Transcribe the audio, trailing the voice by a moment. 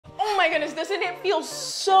goodness, doesn't it feel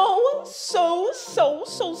so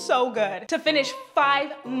good to finish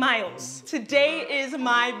 5 miles? Today is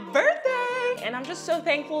my birthday, and I'm just so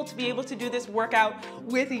thankful to be able to do this workout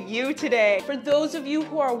with you today. For those of you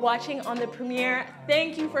who are watching on the premiere,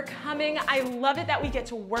 thank you for coming. I love it that we get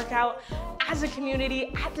to work out as a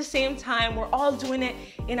community at the same time. We're all doing it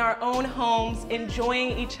in our own homes,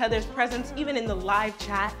 enjoying each other's presence, even in the live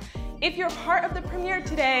chat. If you're part of the premiere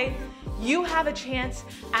today, you have a chance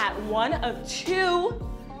at one of 2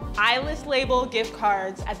 Eyeless Label gift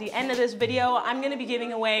cards. At the end of this video, I'm gonna be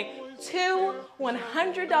giving away 2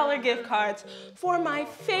 $100 gift cards for my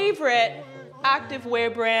favorite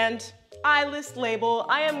activewear brand, Eyeless Label.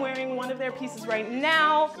 I am wearing one of their pieces right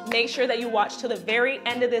now. Make sure that you watch till the very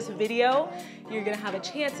end of this video. You're gonna have a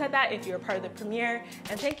chance at that if you're a part of the premiere.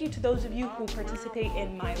 And thank you to those of you who participate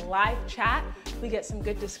in my live chat. We get some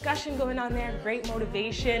good discussion going on there, great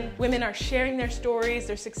motivation. Women are sharing their stories,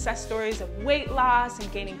 their success stories of weight loss and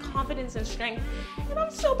gaining confidence and strength. And I'm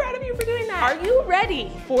so proud of you for doing that. Are you ready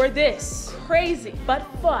for this crazy but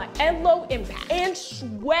fun and low impact and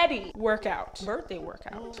sweaty workout, birthday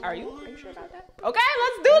workout? Are you sure about that? Okay,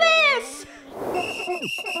 let's do this!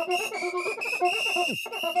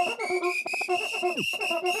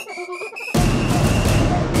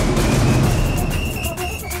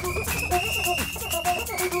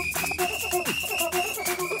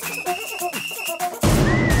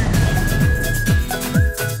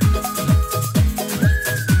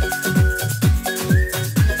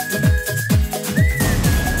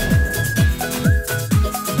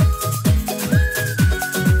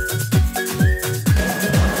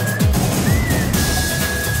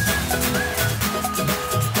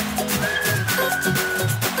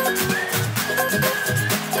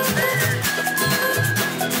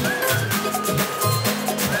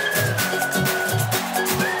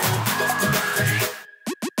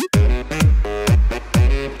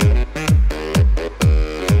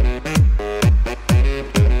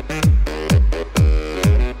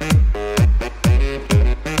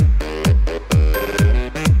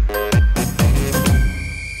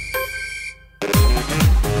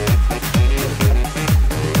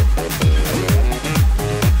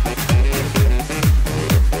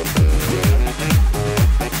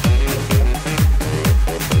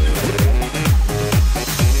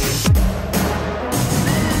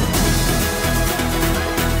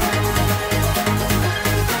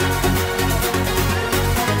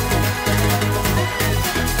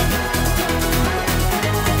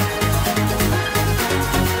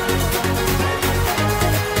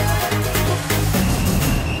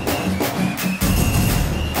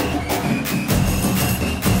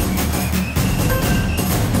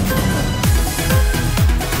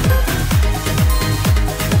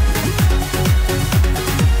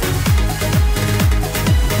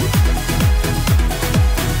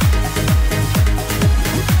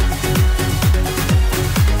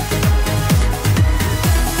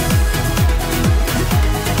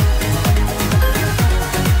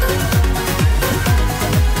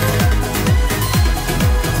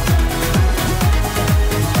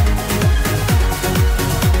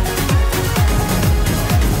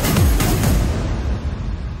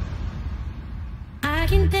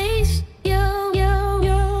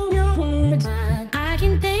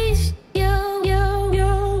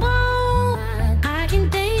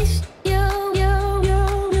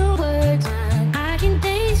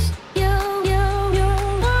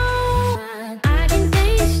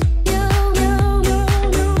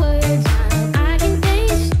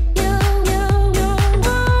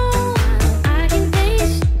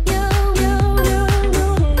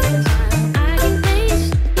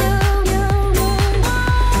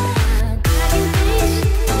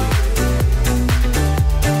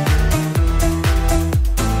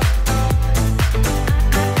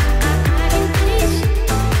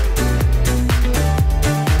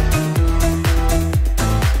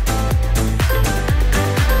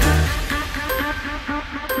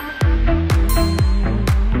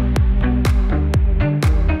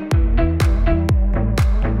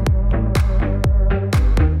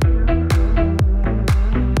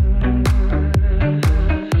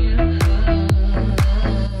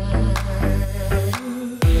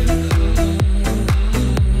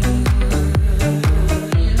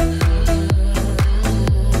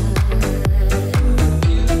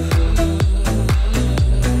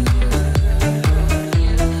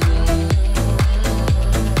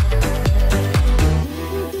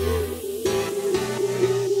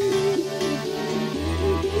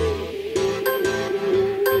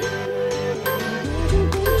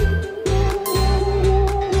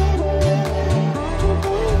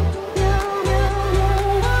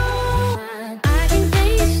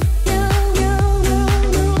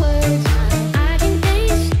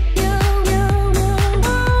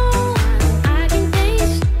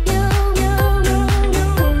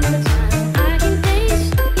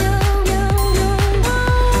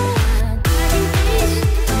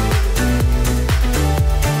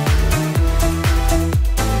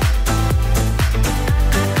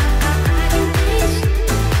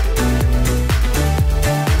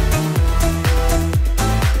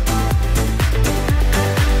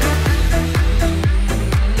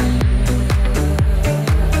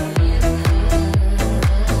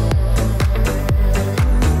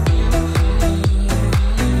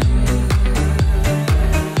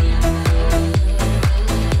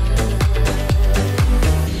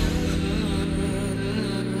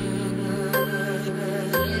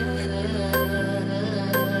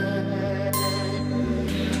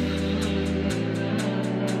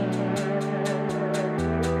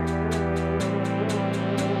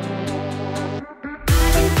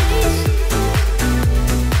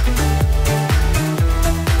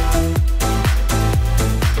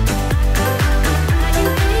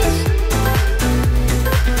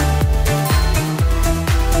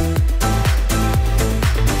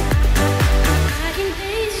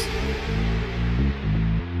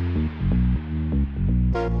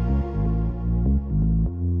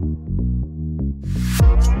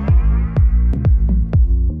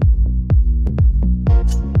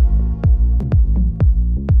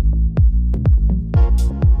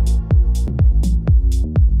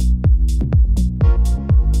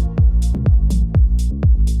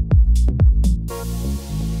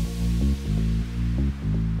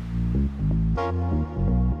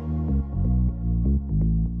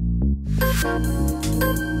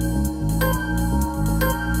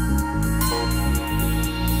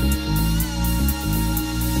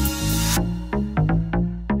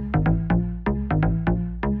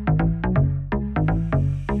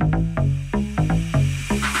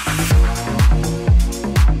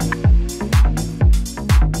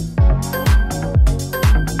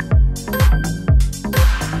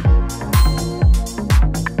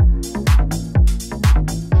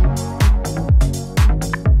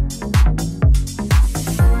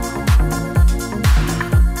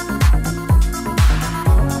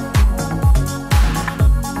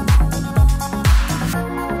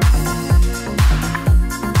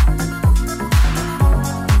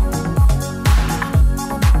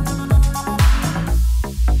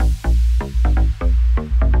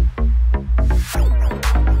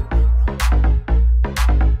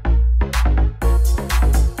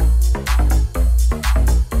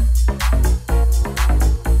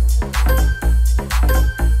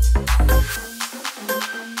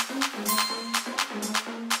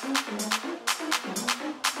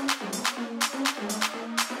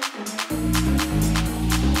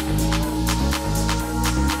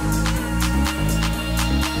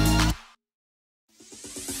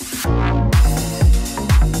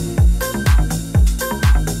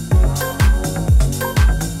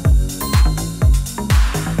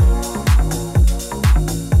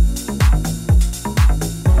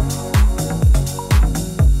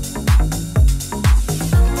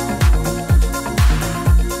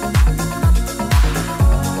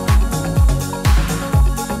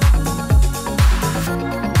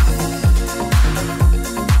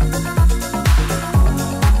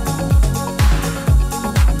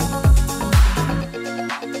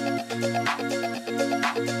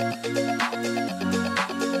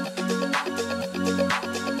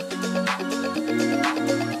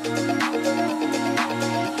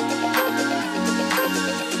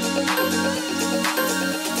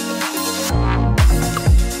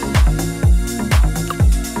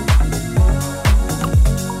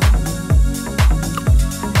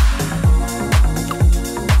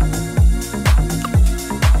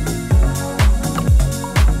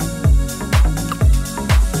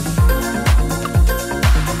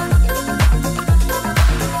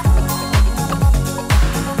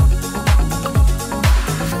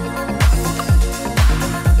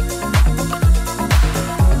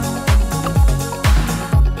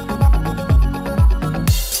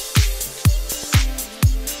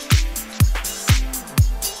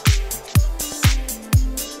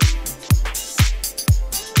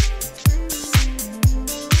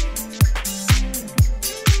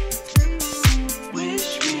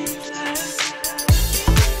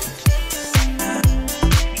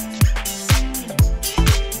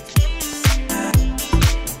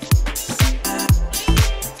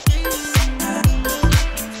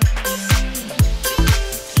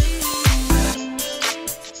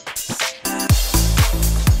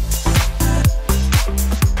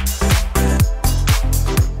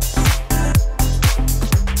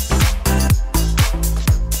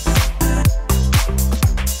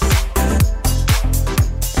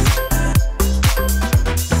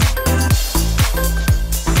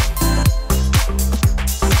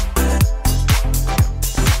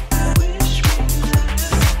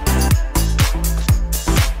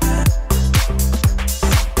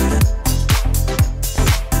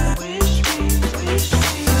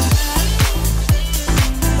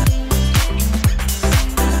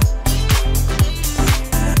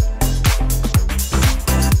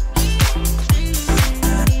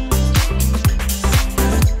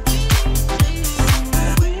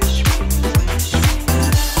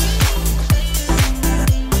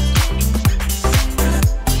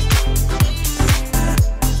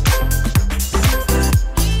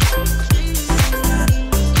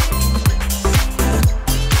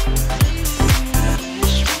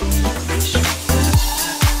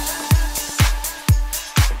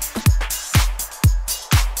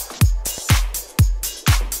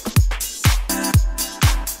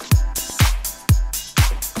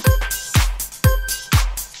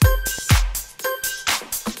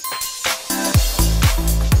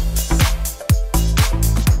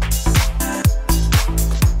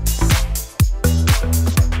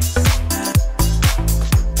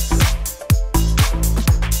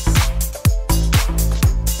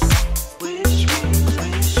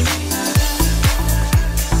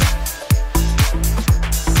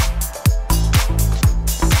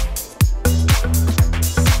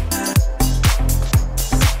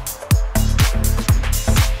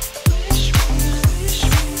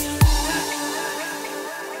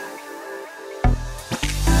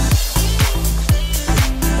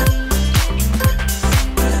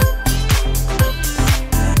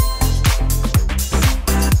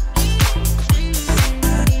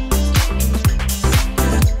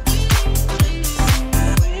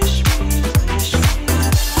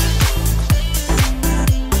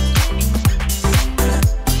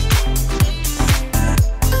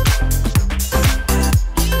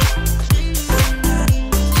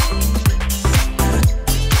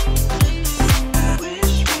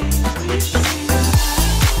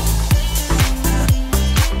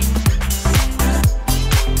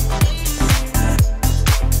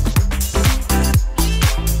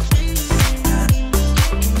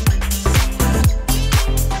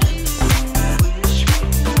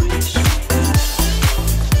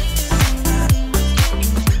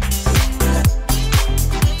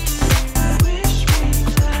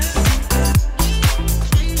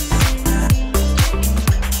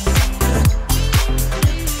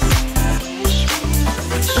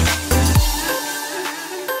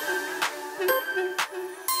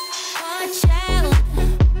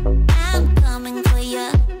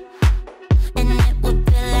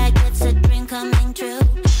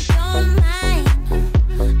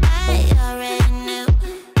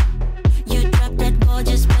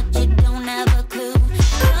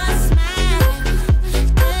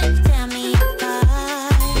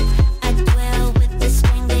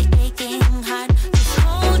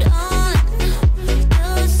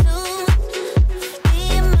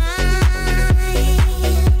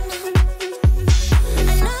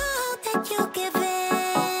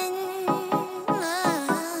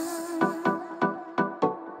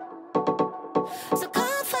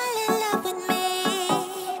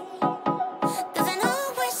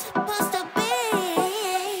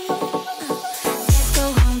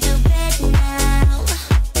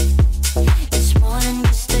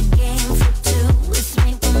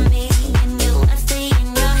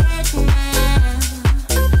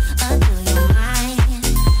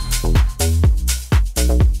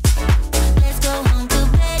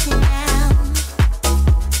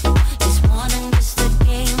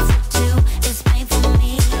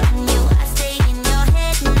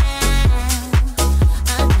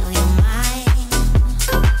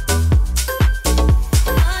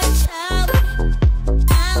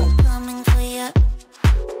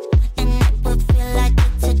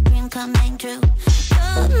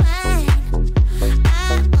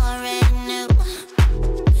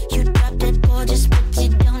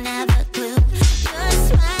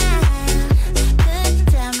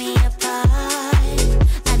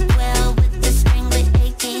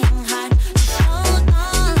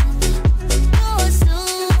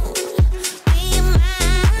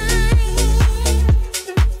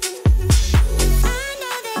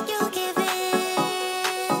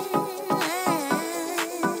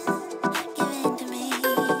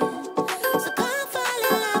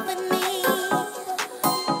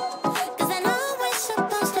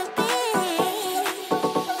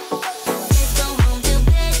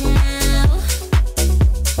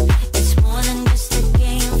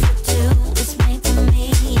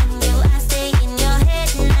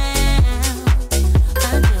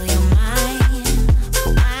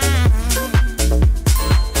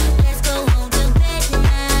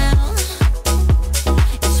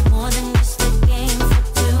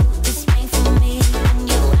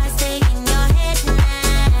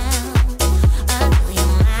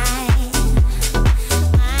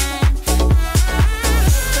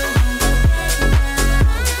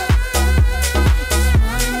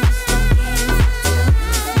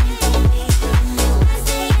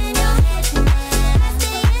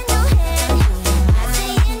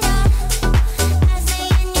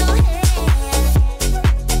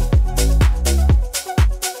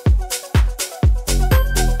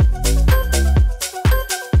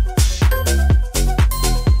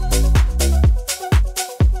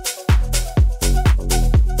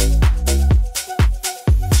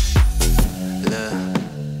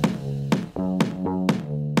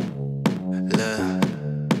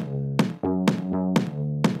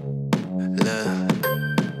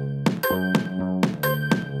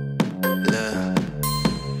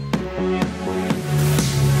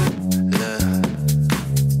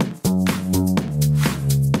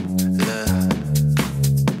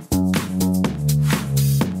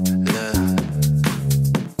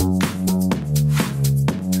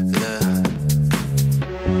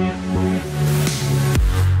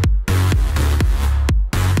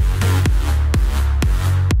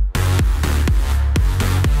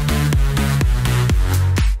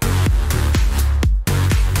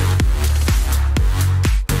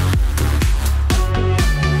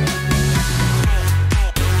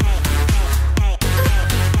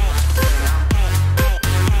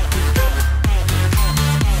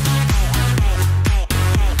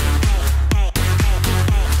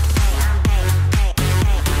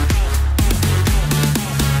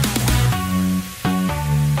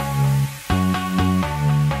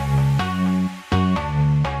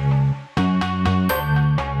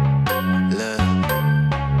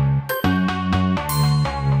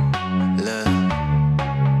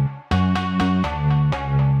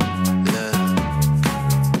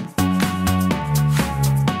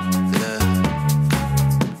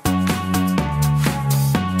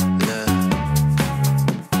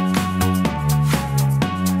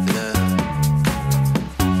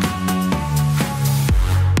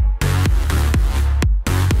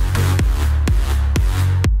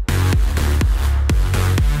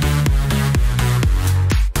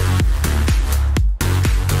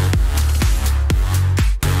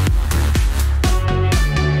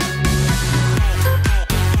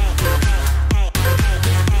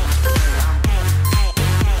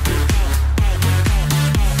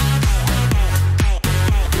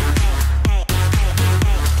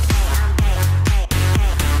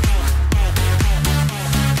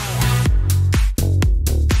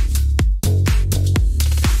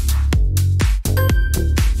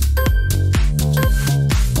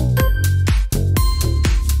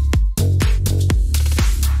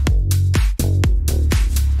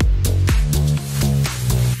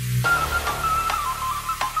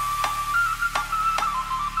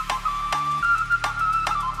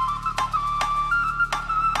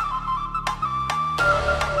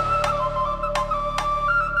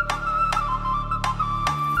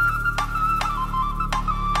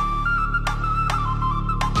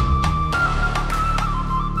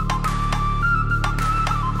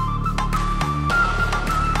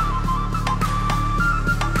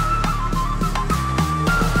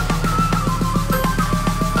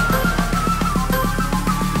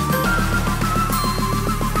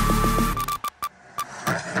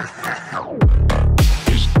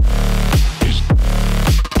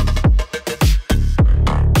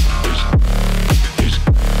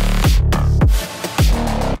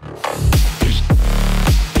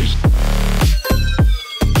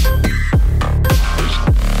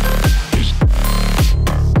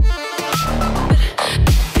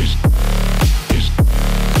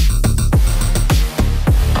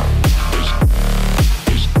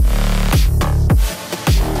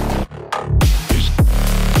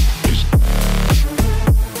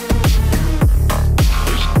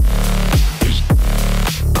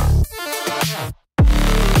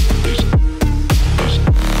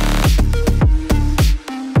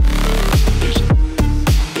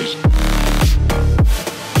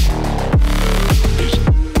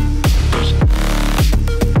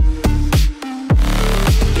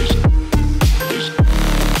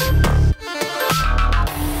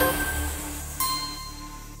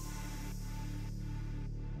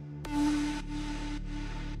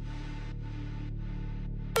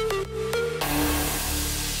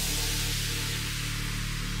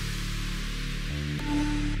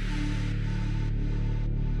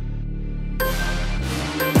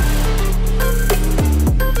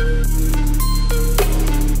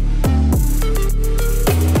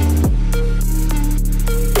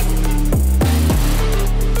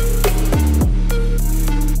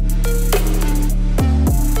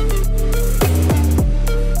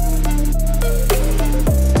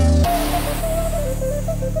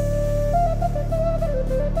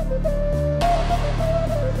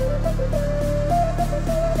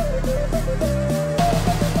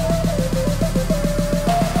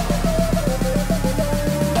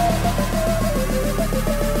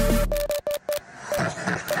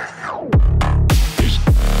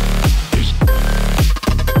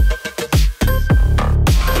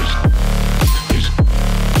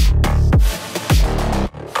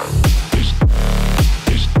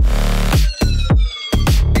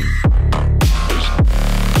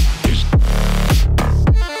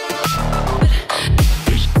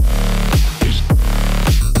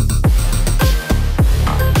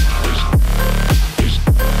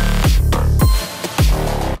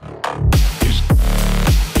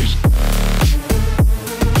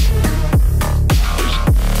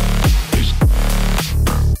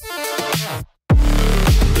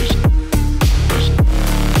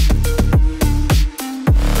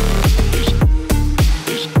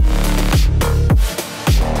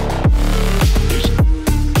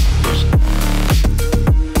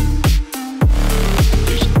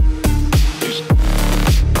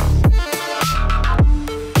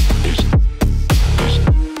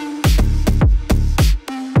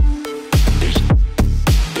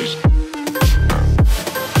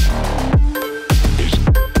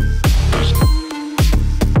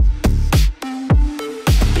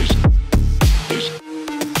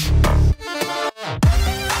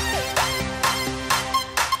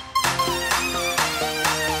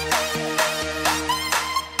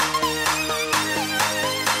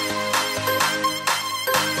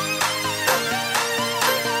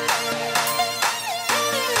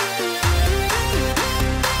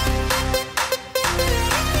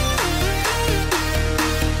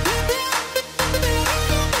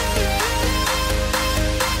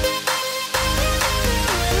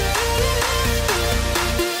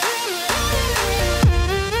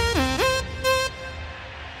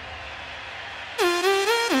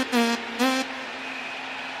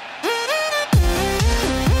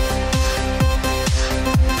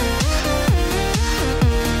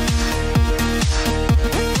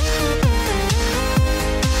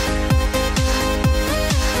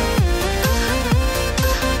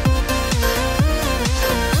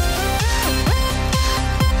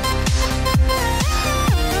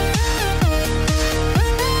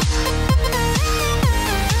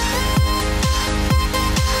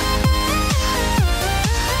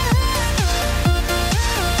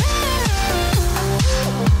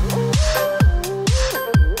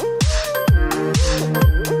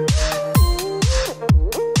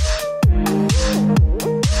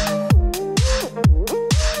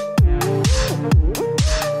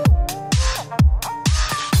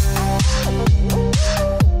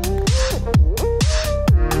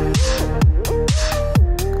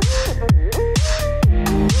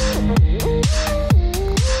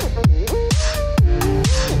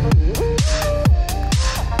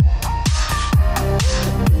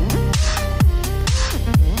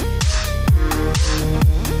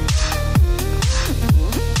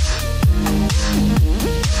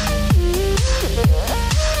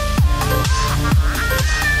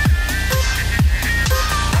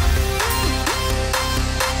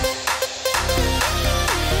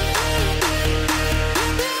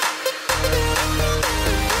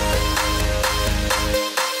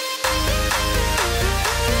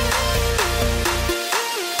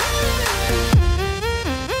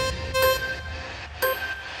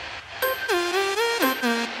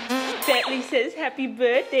 happy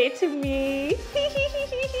birthday to me.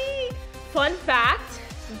 Fun fact,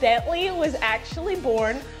 Bentley was actually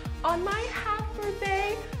born on my half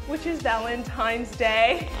birthday, which is Valentine's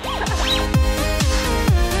Day.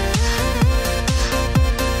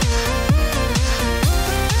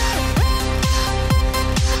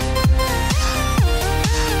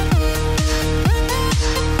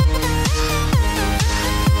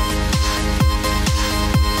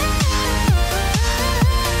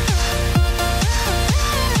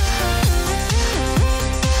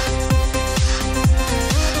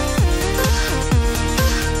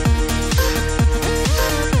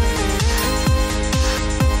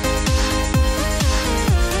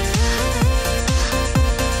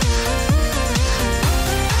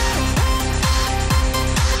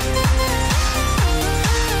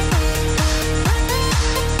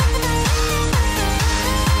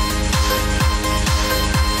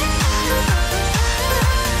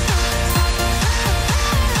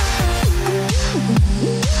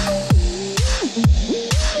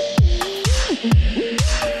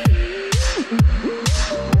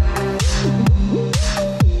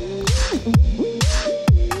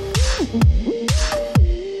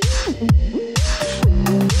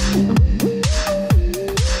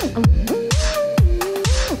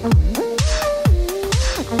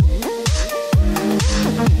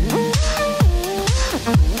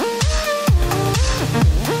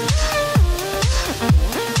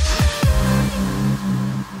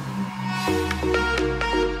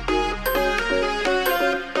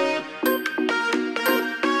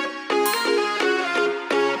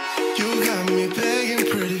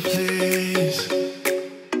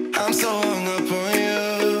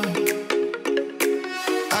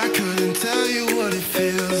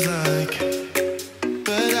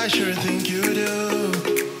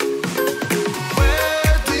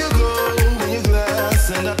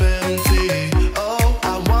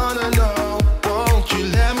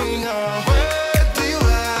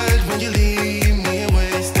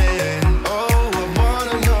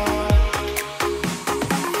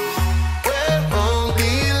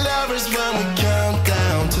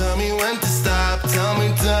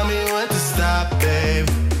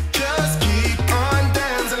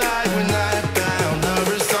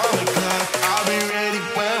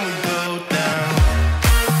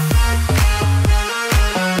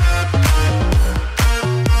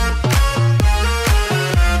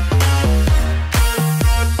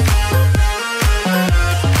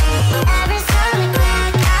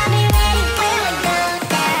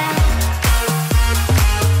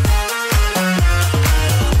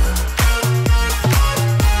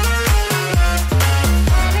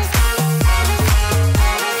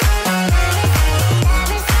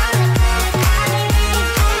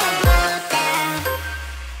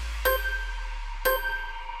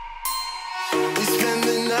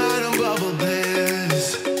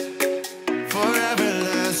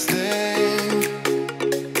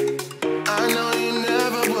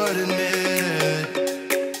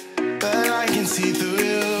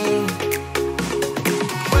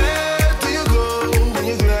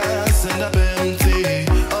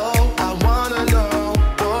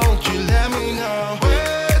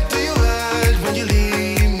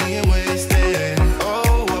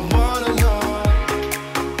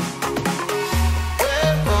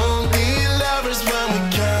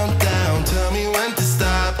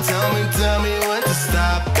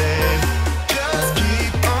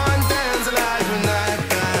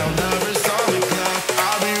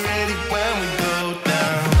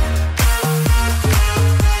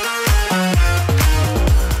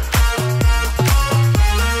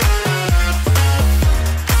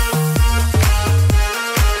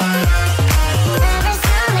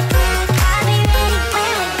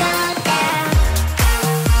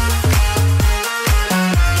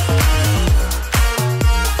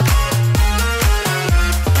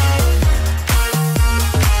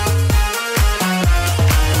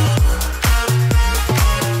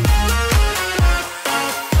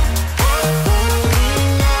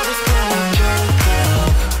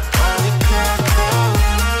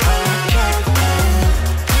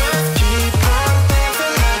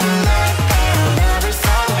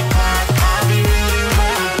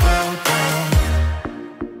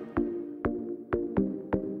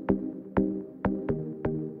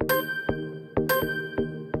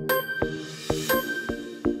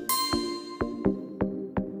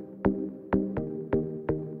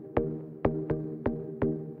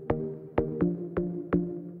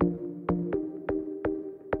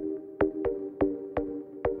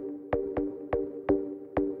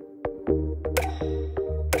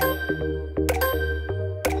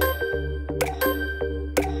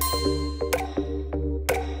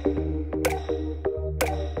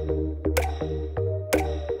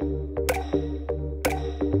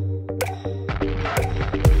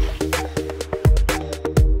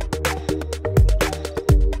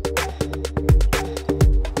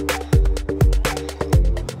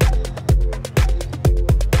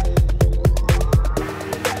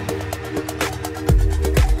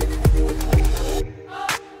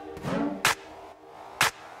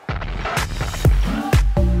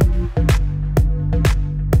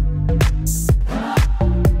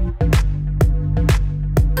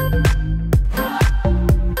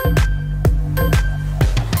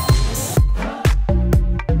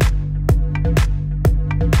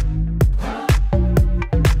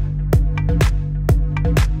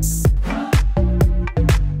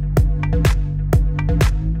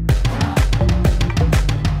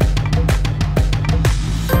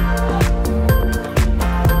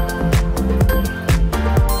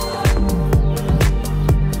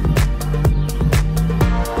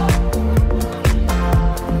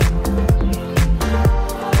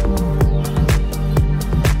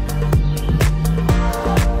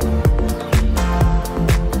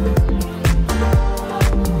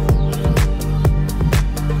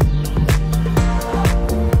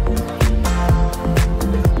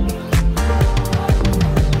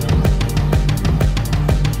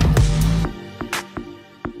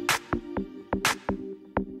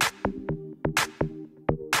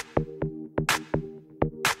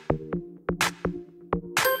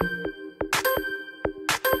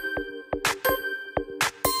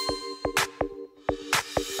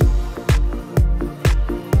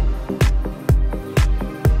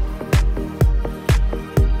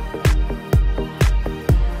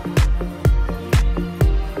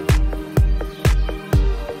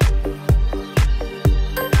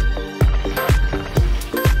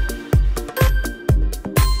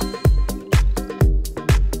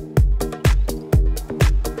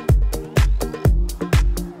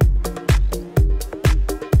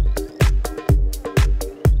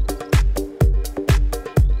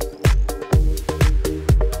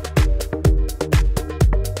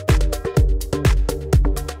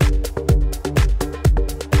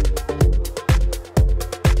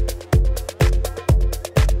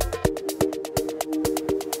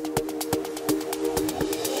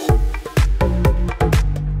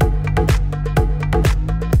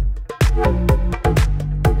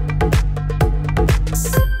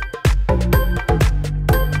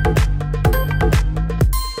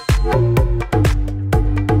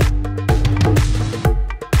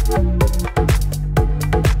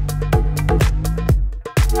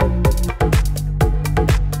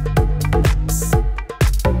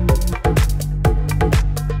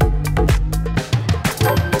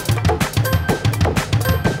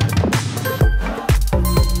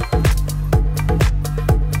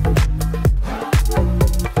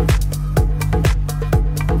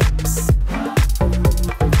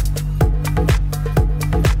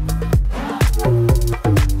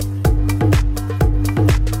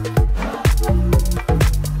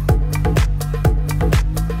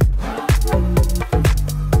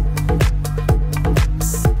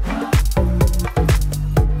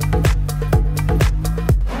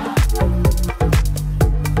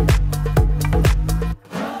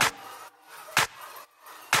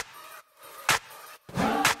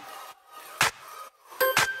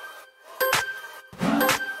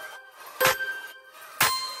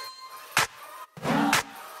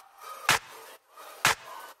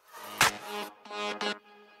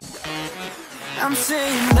 I'm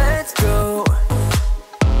saying let's go,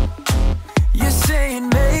 you're saying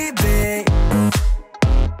maybe.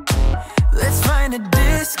 Let's find a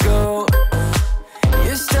disco.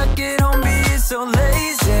 You're stuck at home being so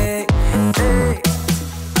lazy. Hey.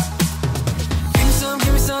 Give me some,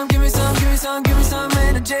 give me some, give me some, give me some, give me some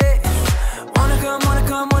energy. Wanna come, wanna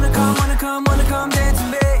come, wanna come, wanna come, wanna come dance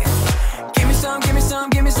with me. Give me some, give me some,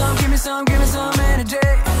 give me some, give me some, give me some energy.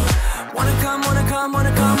 Wanna come, wanna come,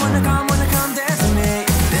 wanna come, wanna come, wanna come dance with me.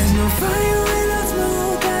 There's no fire without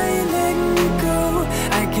smoke, I ain't letting you go.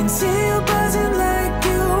 I can see you buzzing like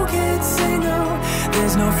you can't say no.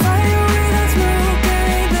 There's no fire without smoke, I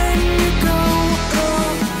ain't letting you go.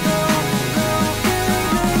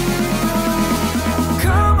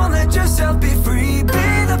 Come on, let yourself be free.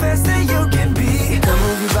 Be the best that you can be. Come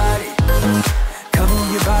move your body, come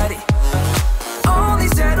move your body. Only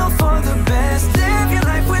settle for the best. Live your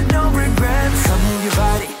life with no regrets. Come move your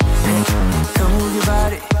body, come move your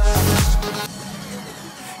body.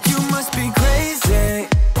 You must be crazy.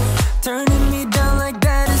 Turning me down like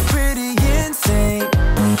that is pretty insane.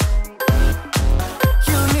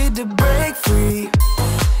 You need to break free.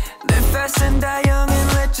 Live fast and die young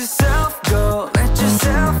and let yourself go. Let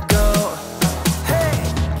yourself go. Hey,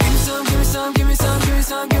 give me some, give me some, give me some, give me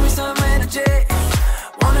some, give me some energy.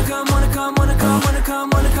 Wanna come, wanna come, wanna come, wanna come,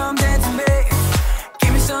 wanna come dance with me.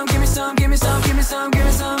 Give me some, give me some, give me some, give me some, give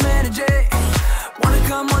me some energy. Wanna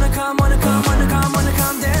come, wanna come, wanna come, wanna come, wanna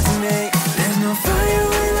come dance with me. There's no fire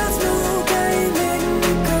without smoke, I ain't letting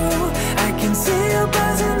you go. I can see you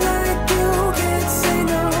buzzing like you can't say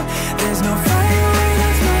no. There's no fire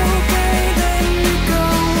without smoke, I ain't letting you go.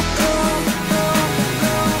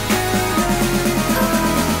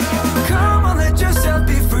 Come on, let yourself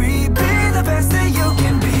be free. Be the best that you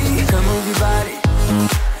can be. Come move your body,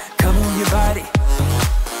 come move your body.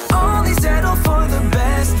 Only settle for the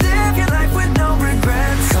best. Live your life with no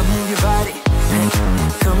regrets. Come move your body,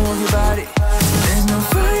 come move your body. There's no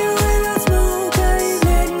fire without smoke, I ain't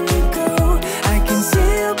letting you go. I can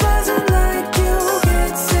see you buzzing like you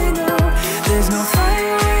can't say no. There's no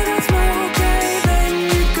fire without smoke, I ain't letting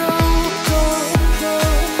you go.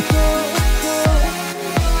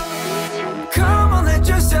 Come on, let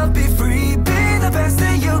yourself be free. Be the best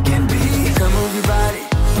that you can be. Come move your body,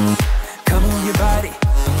 come move your body.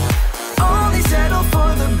 Only settle for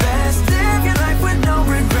the best. Live your life with no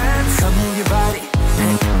regrets. Come move your body,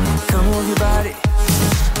 come move your body.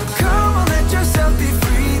 Come on, let yourself be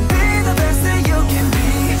free. Be the best that you can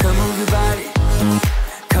be. Come move your body,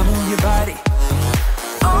 come move your body.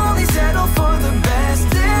 Only settle for the best.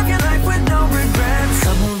 Live your life with no regrets.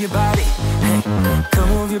 Come move your body, come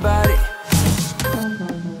move your body.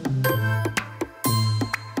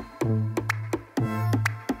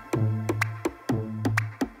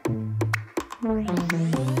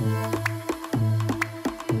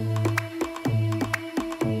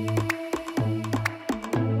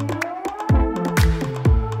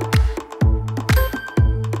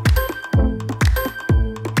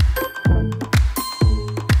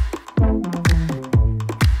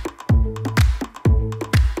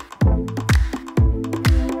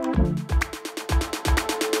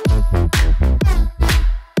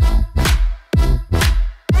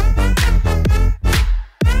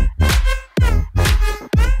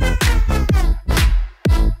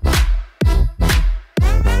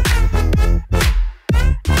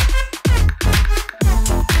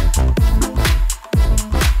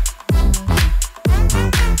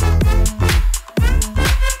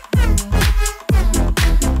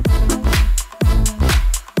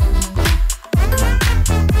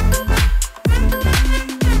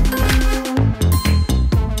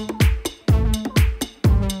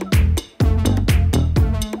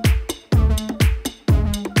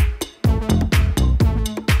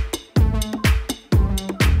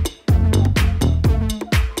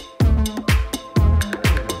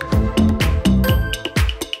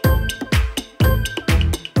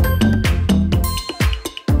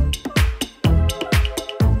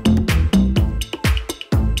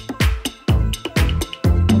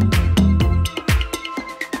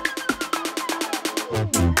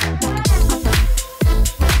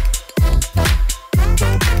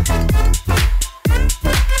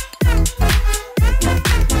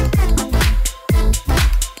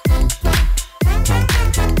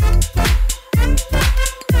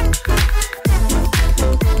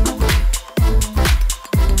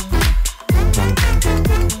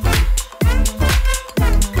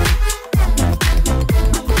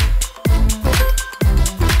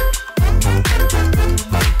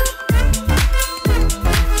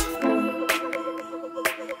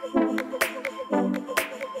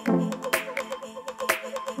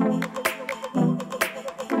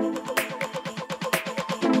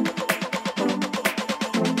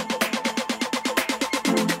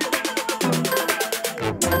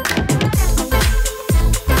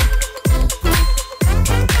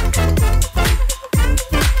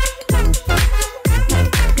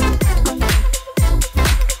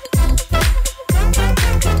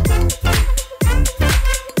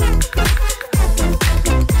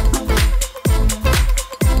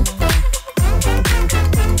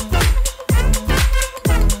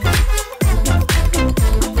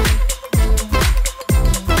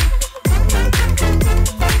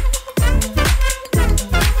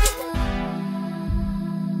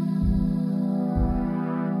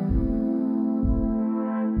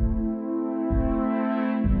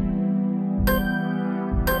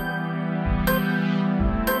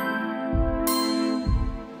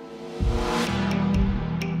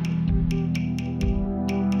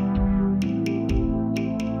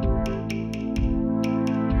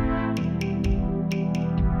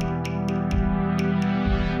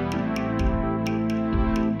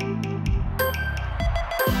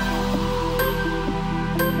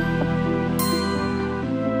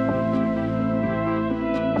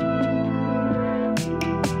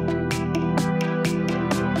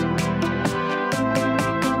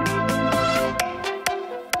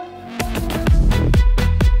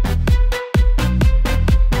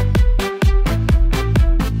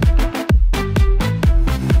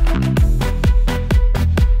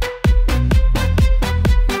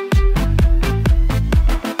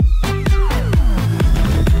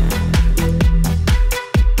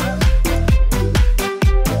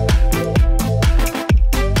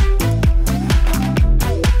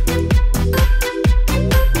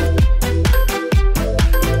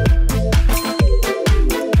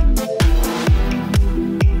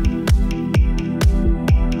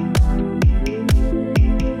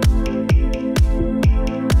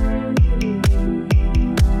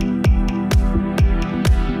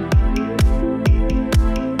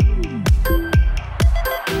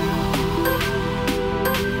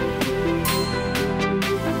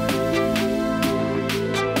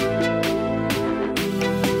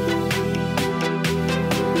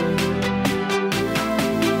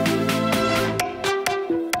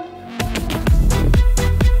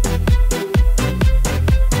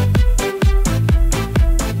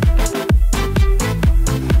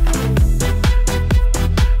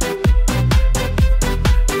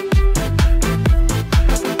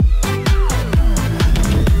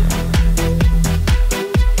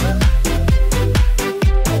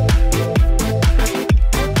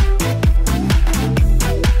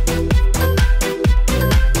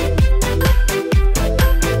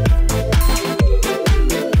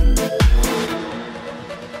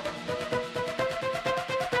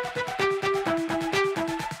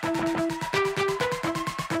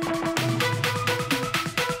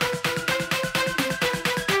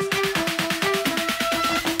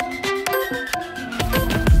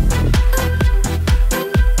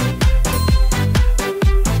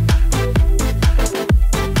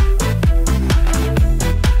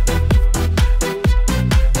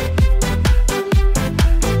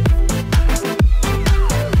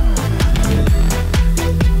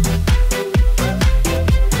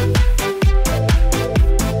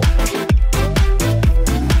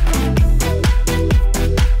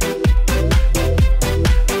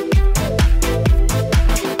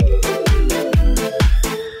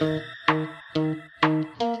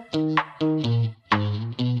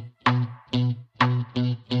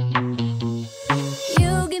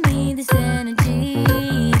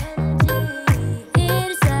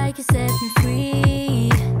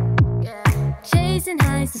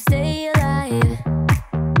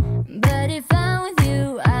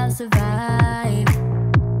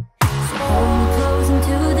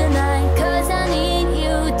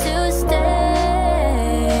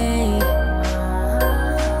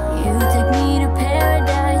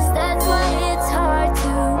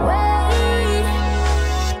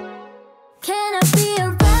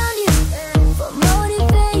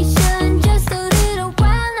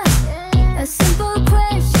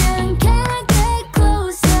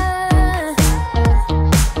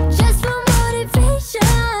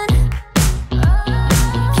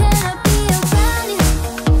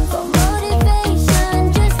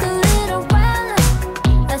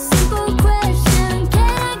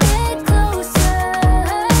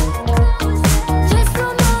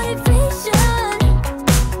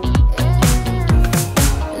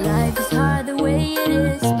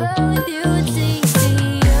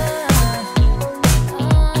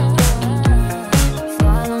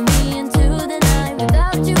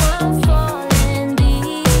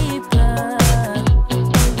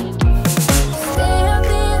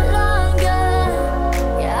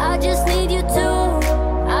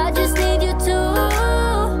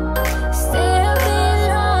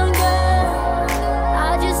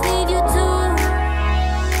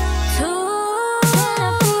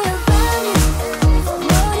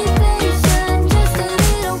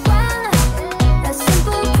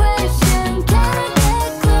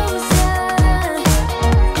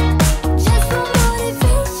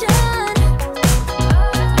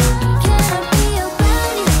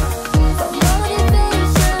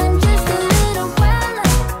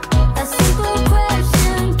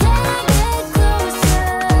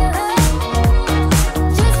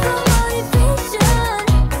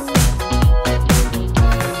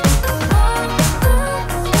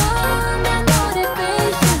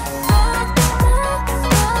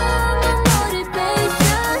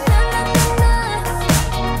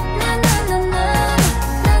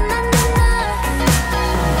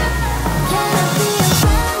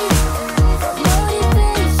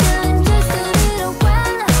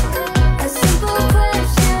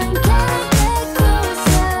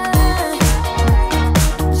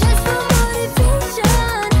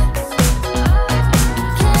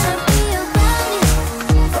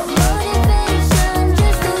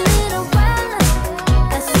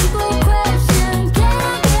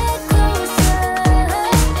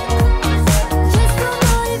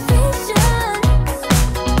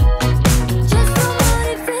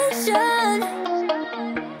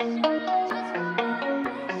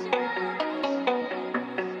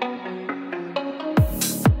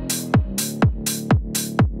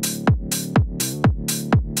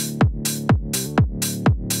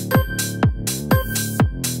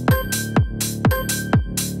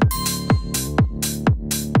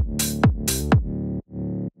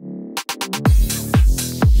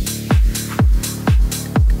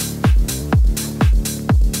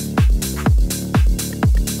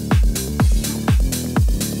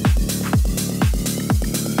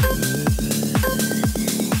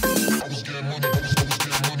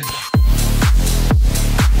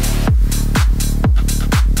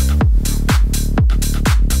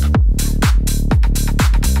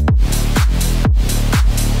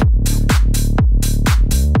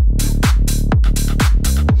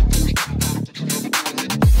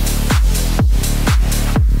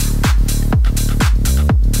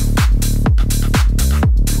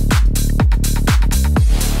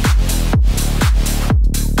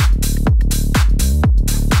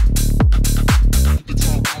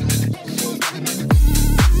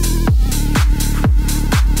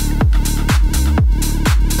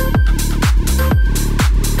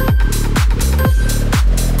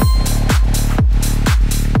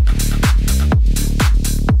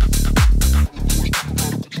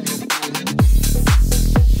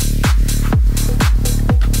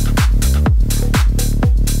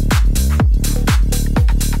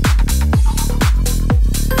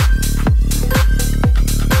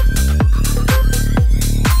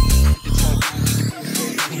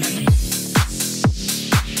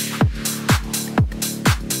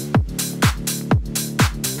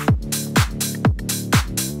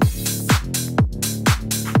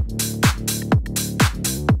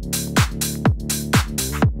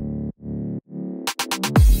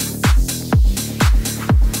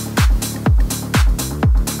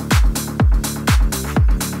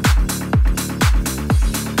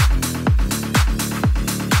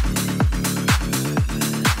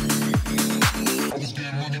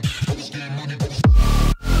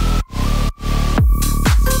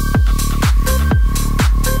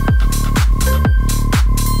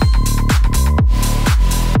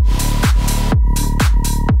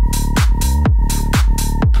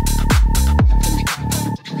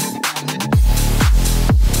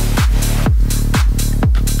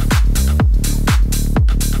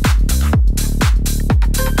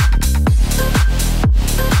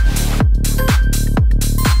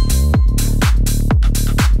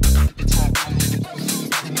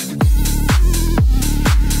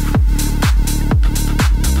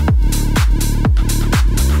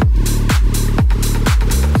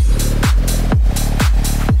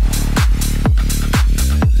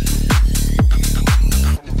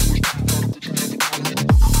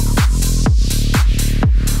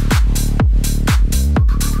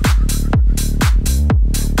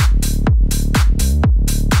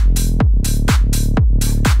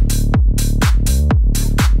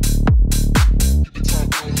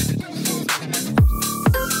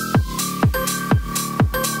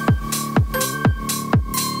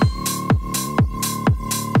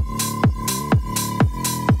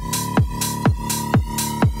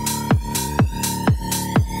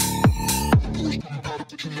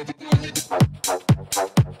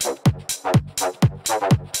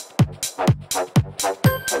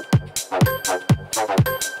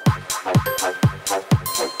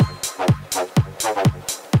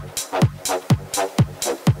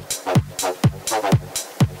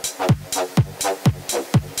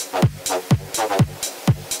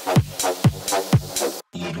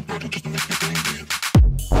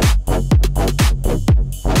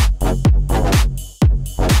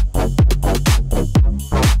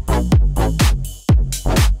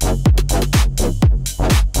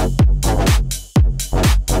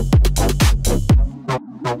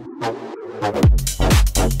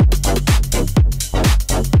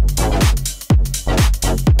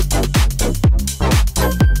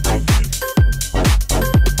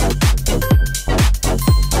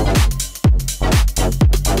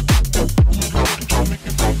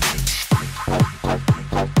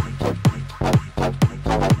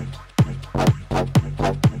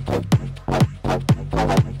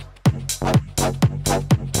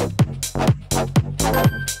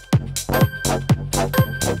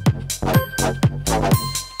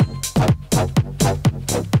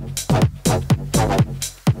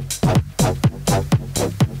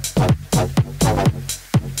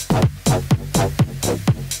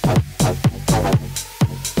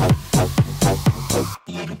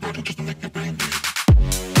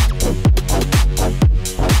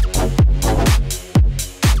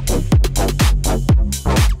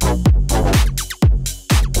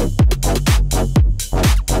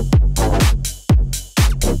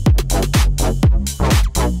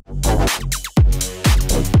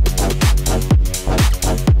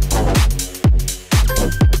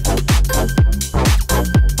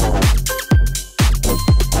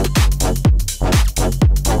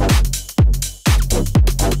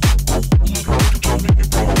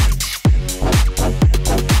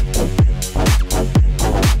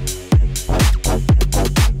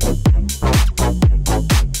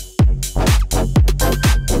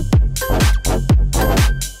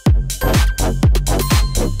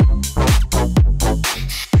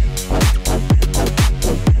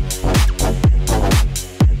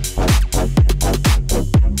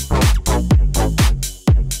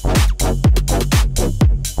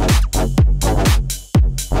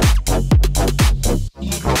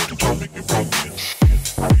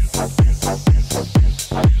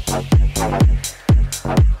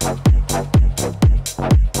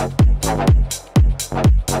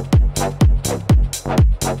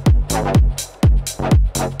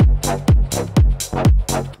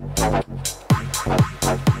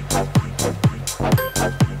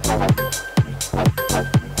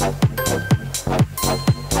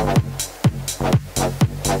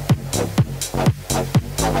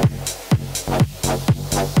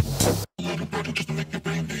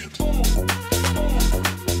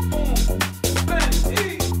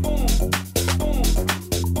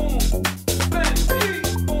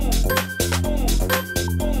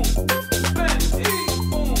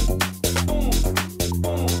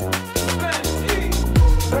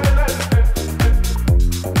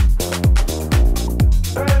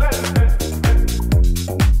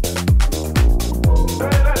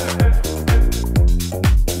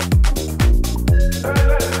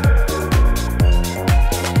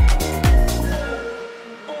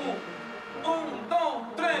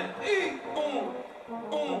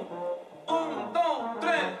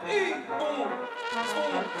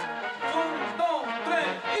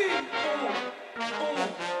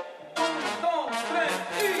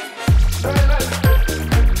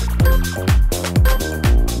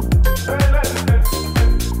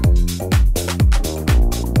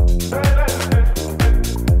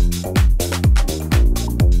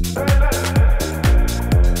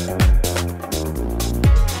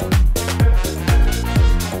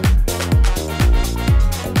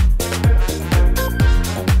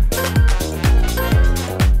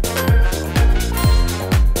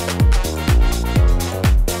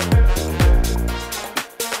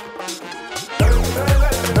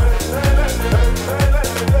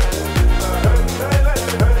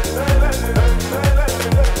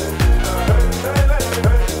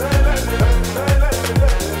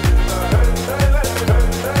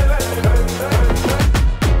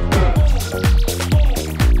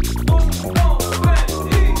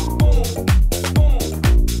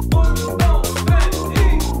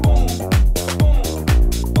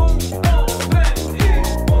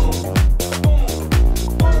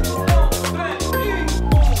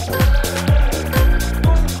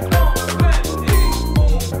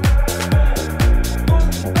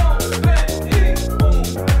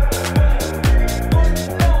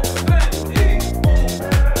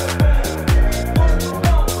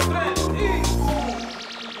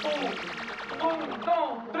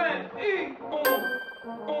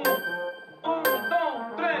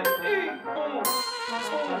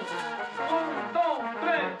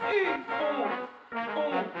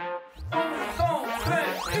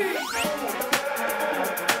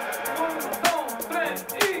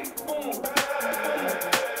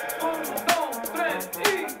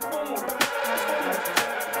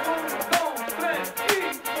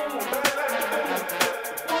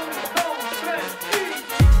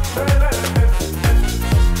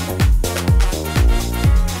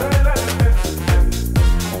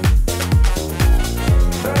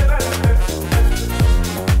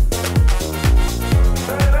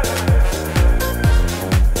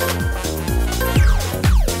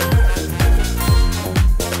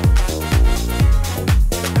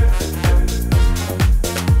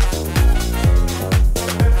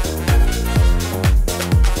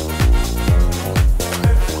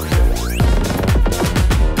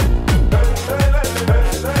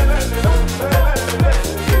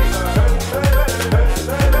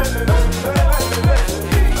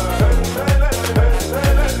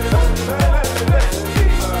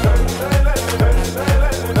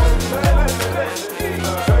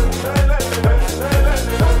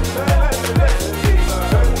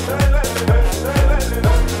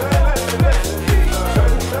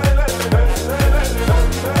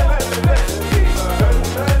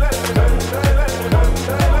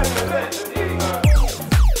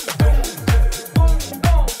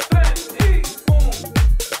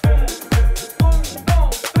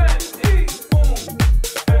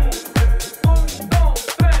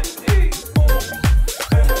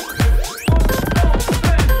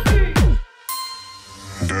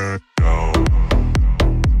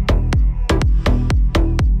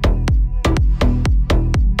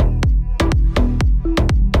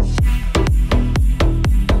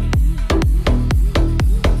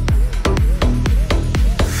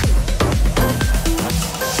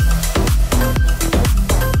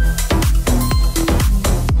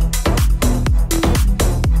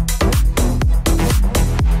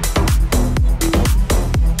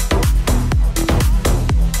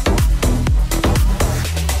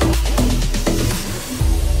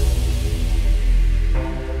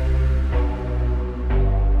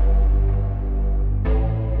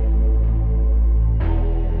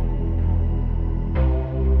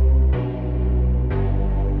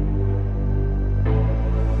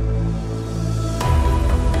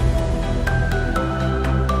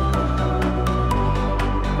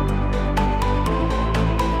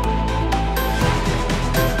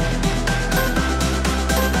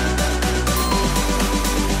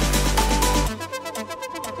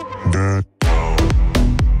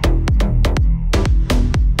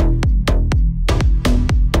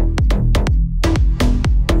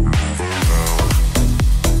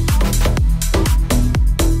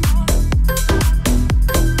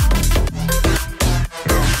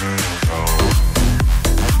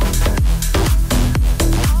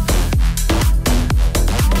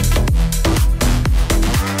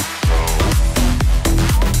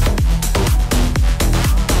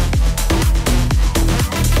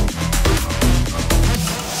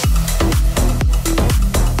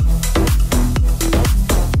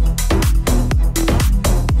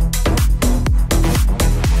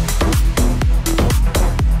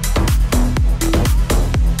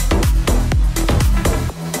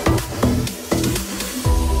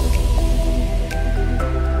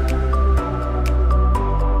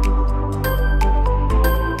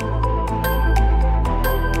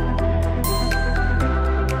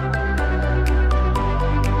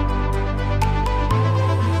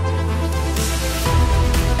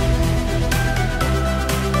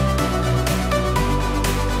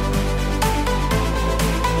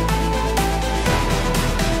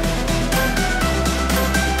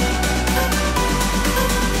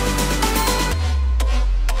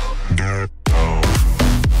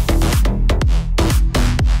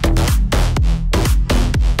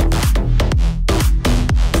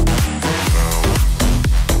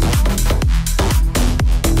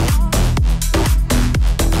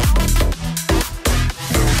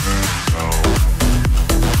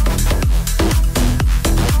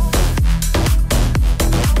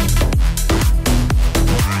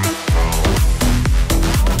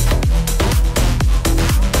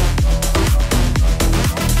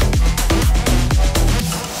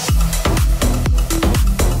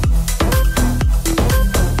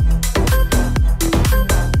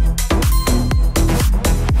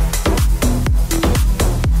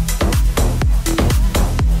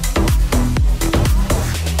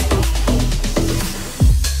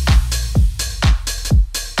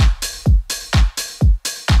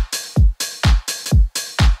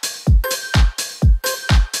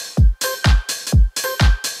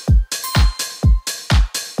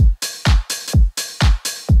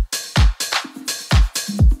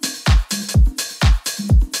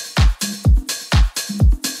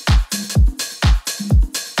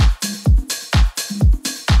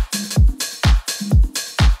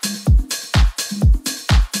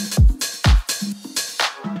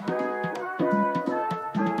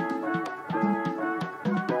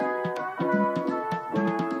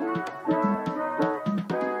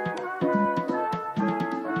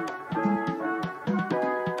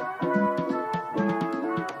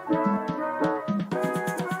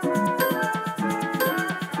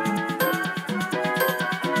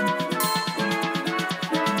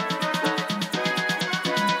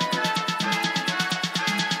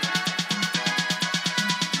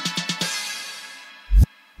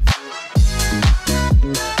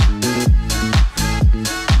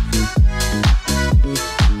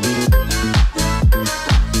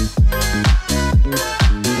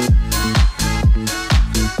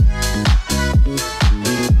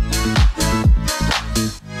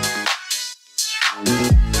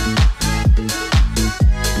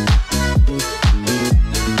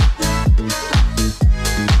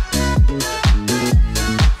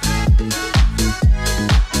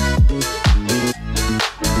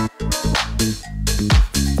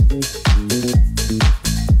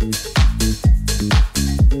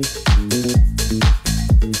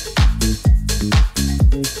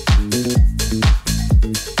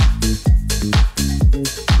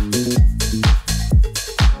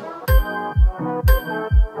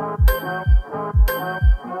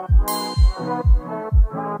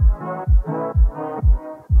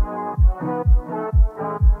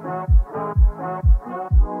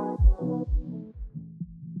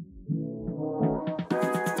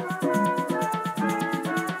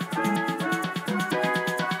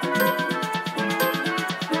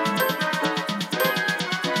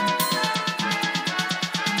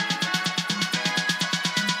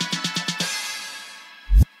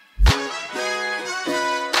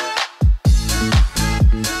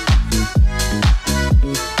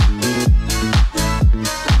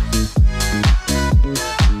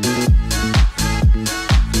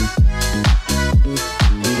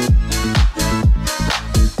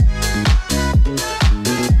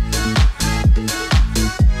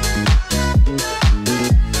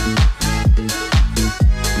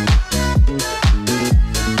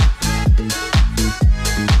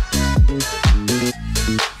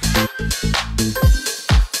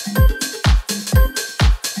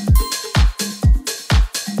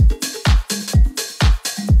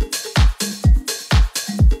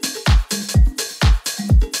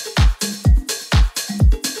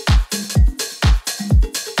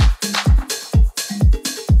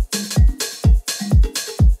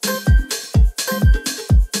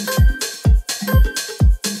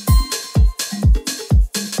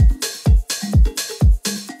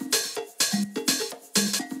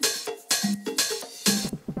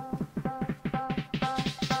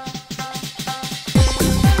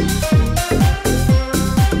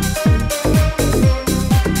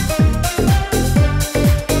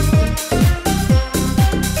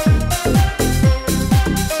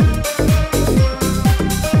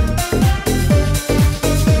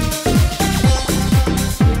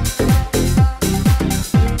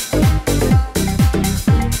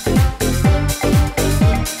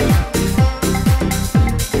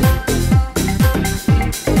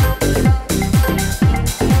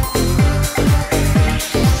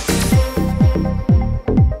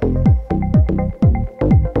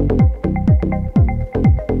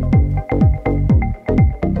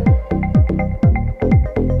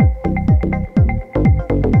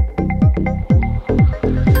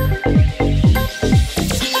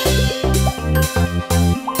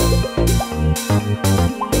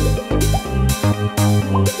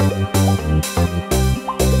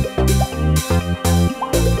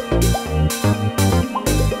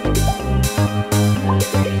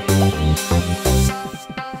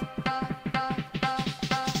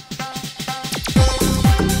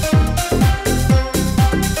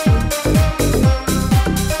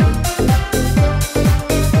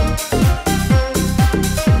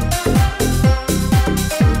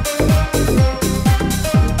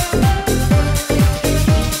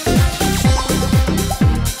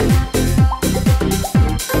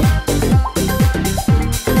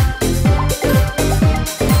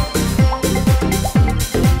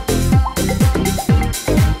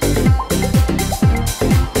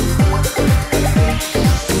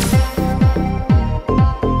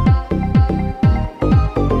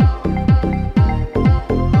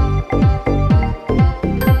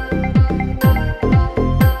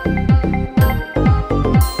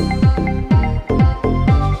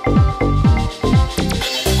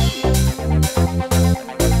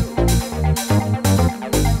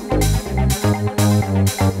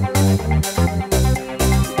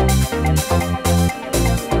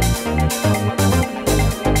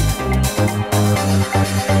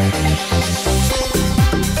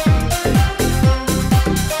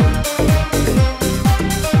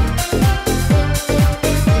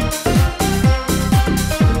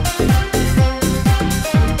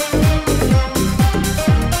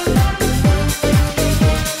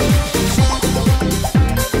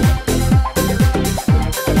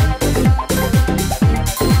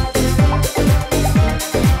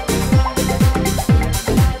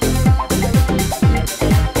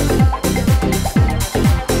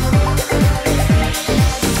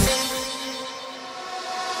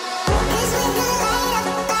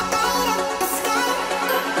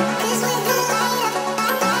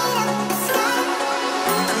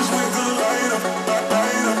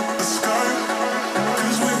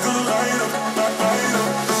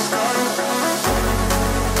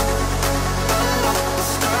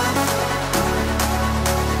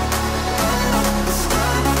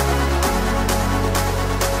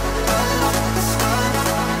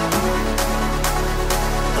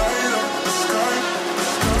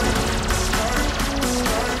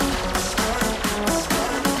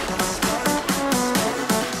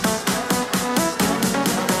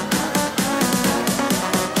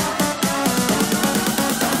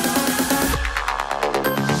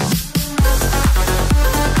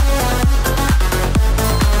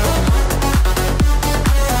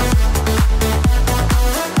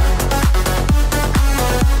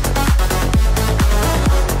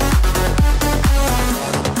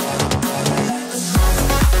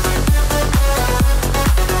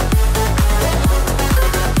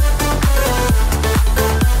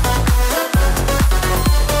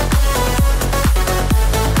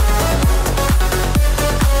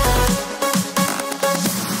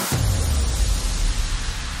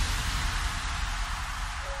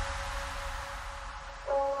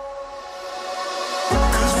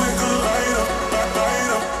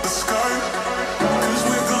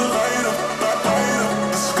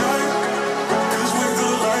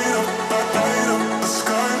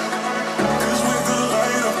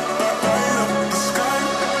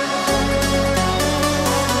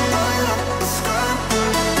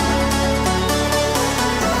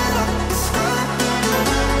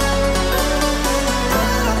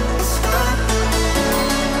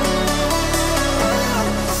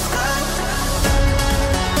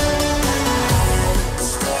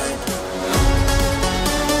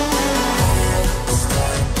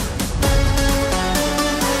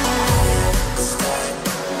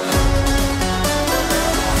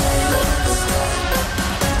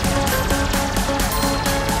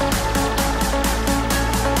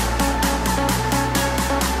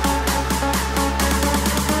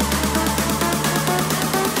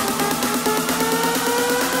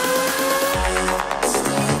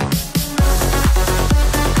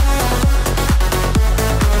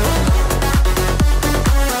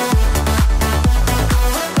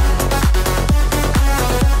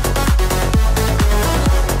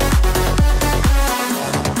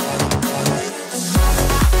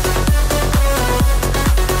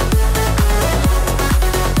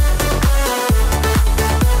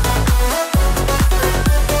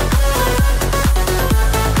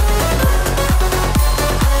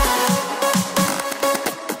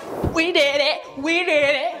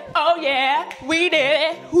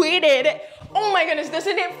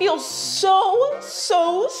 doesn't it feel so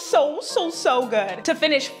good to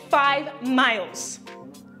finish 5 miles?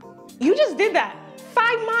 You just did that,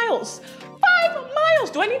 5 miles. 5 miles,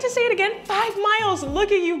 do I need to say it again? 5 miles,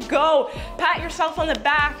 look at you go. Pat yourself on the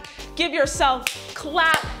back, give yourself a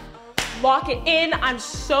clap, lock it in. I'm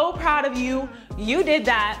so proud of you. You did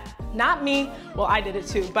that, not me. Well, I did it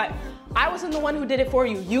too, but I wasn't the one who did it for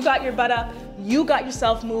you. You got your butt up, you got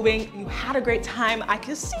yourself moving, you had a great time. I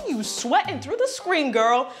can see you sweating through the screen,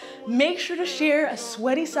 girl. Make sure to share a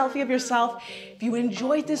sweaty selfie of yourself. If you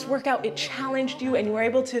enjoyed this workout, it challenged you and you were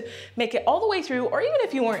able to make it all the way through, or even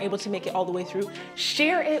if you weren't able to make it all the way through,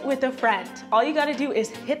 share it with a friend. All you gotta do is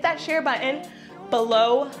hit that share button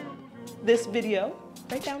below this video,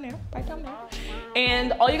 right down there.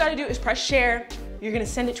 And all you gotta do is press share. You're gonna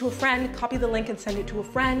send it to a friend, copy the link and send it to a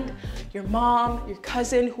friend, your mom, your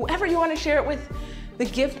cousin, whoever you wanna share it with. The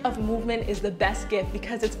gift of movement is the best gift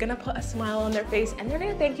because it's gonna put a smile on their face and they're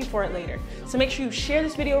gonna thank you for it later. So make sure you share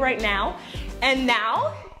this video right now. And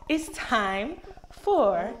now it's time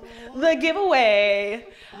for the giveaway.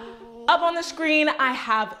 Up on the screen, I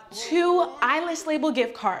have 2 Eyeless label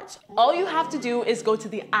gift cards. All you have to do is go to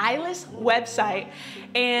the Eyeless website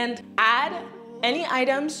and add any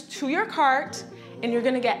items to your cart, and you're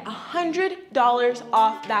gonna get $100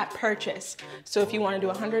 off that purchase. So if you wanna do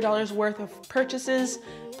 $100 worth of purchases,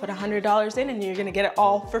 put $100 in and you're gonna get it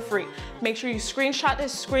all for free. Make sure you screenshot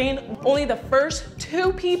this screen. Only the first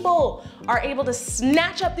 2 people are able to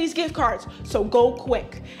snatch up these gift cards, so go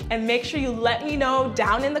quick. And make sure you let me know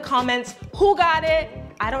down in the comments who got it.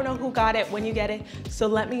 I don't know who got it when you get it, so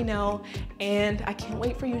let me know. And I can't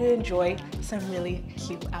wait for you to enjoy some really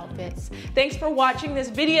cute outfits. Thanks for watching this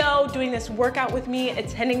video, doing this workout with me,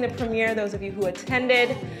 attending the premiere, those of you who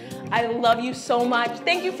attended. I love you so much.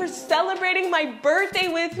 Thank you for celebrating my birthday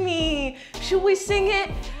with me. Should we sing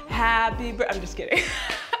it? Happy birthday, I'm just kidding.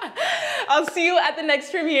 I'll see you at the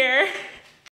next premiere.